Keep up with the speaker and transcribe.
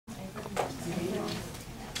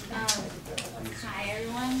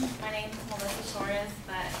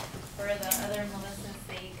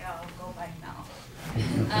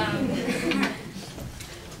Um,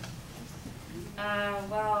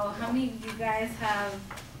 well, how many of you guys have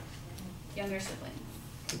younger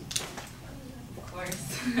siblings? Of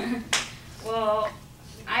course. Well,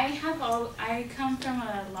 I come from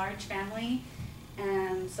a large family,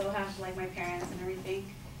 and so have like my parents and everything.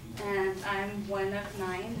 And I'm one of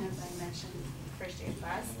 9, as I mentioned, first year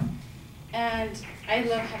class. And I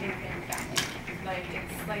love having a big family. Like,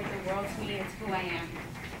 it's like the world to me, it's who I am.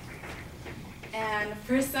 And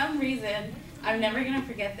for some reason, I'm never gonna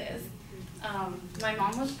forget this. My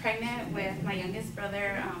mom was pregnant with my youngest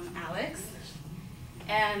brother, Alex.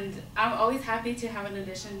 And I'm always happy to have an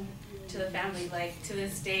addition to the family. Like, to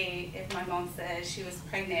this day, if my mom says she was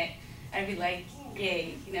pregnant, I'd be like,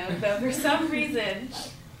 yay, you know? But for some reason,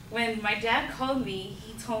 when my dad called me,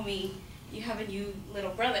 he told me, you have a new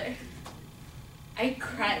little brother. I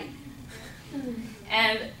cried.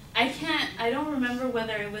 And I don't remember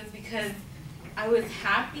whether it was because I was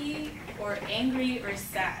happy or angry or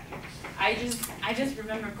sad. I just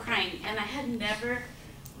remember crying, and I had never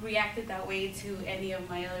reacted that way to any of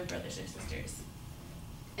my other brothers or sisters.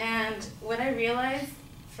 And what I realized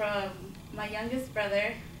from my youngest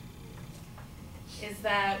brother is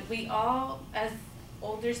that we all, as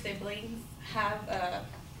older siblings, have a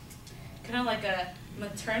kind of like a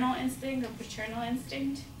maternal instinct, a paternal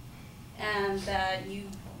instinct, and that you,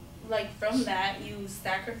 like, from that you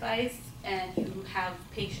sacrifice and you have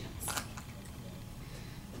patience.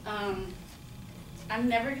 I'm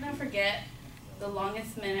never gonna forget the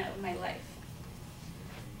longest minute of my life.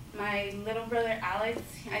 My little brother Alex,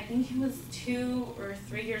 I think he was 2 or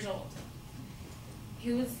 3 years old.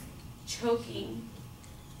 He was choking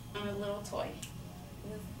on a little toy.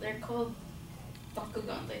 They're called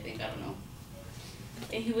bakugans, I think, I don't know.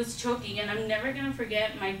 And he was choking, and I'm never gonna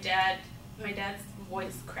forget my dad's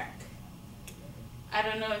voice crack. I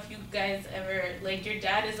don't know if you guys ever, like, your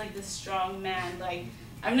dad is like this strong man. Like,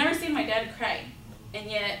 I've never seen my dad cry, and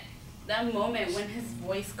yet that moment when his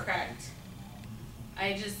voice cracked,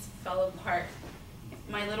 I just fell apart.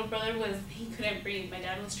 My little brother he couldn't breathe. My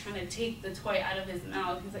dad was trying to take the toy out of his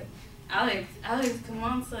mouth. He's like, Alex, come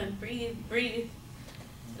on, son, breathe. It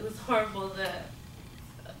was horrible. The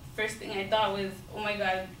first thing I thought was, oh my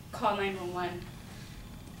God, call 911.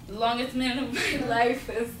 The longest minute of my life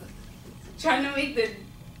is trying to make the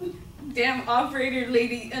damn operator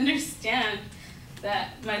lady understand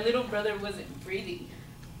that my little brother wasn't breathing.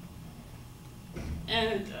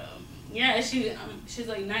 And yeah, she's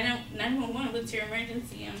like, 911, what's your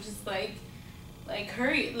emergency? I'm just like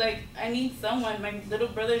hurry, like, I need someone. My little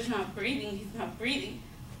brother's not breathing, he's not breathing.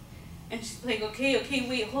 And she's like, okay,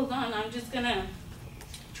 wait, hold on, I'm just gonna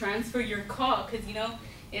transfer your call, because, you know,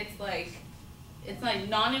 it's like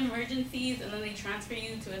non-emergencies, and then they transfer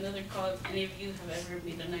you to another call. If any of you have ever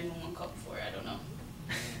made a 911 call before, I don't know.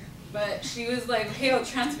 But she was like, okay, I'll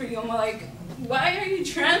transfer you. I'm like, why are you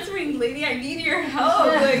transferring, lady? I need your help.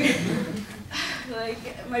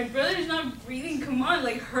 Like, my brother's not breathing, come on,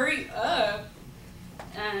 like, hurry up.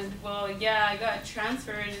 And, well, yeah, I got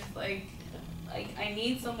transferred. It's like, I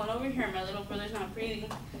need someone over here. My little brother's not breathing.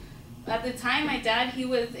 At the time, my dad, he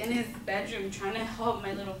was in his bedroom trying to help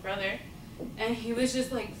my little brother. And he was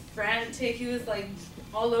just, like, frantic. He was, like,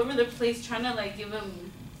 all over the place trying to, like, give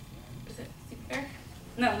him, is it CPR?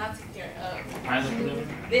 No, not CPR.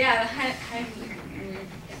 Yeah, high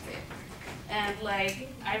And, like,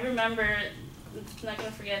 I remember, I'm not going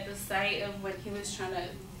to forget the sight of when he was trying to,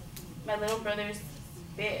 my little brother's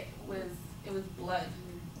spit it was blood.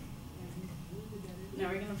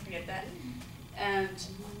 Never going to forget that. And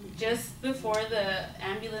just before the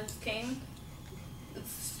ambulance came, the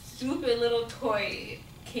stupid little toy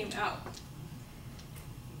came out.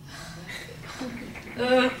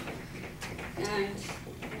 And,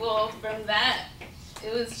 well, from that,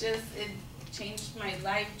 it changed my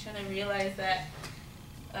life, trying to realize that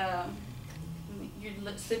your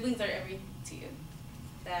siblings are everything to you.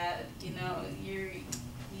 That, you know, you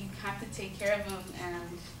have to take care of them,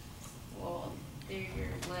 and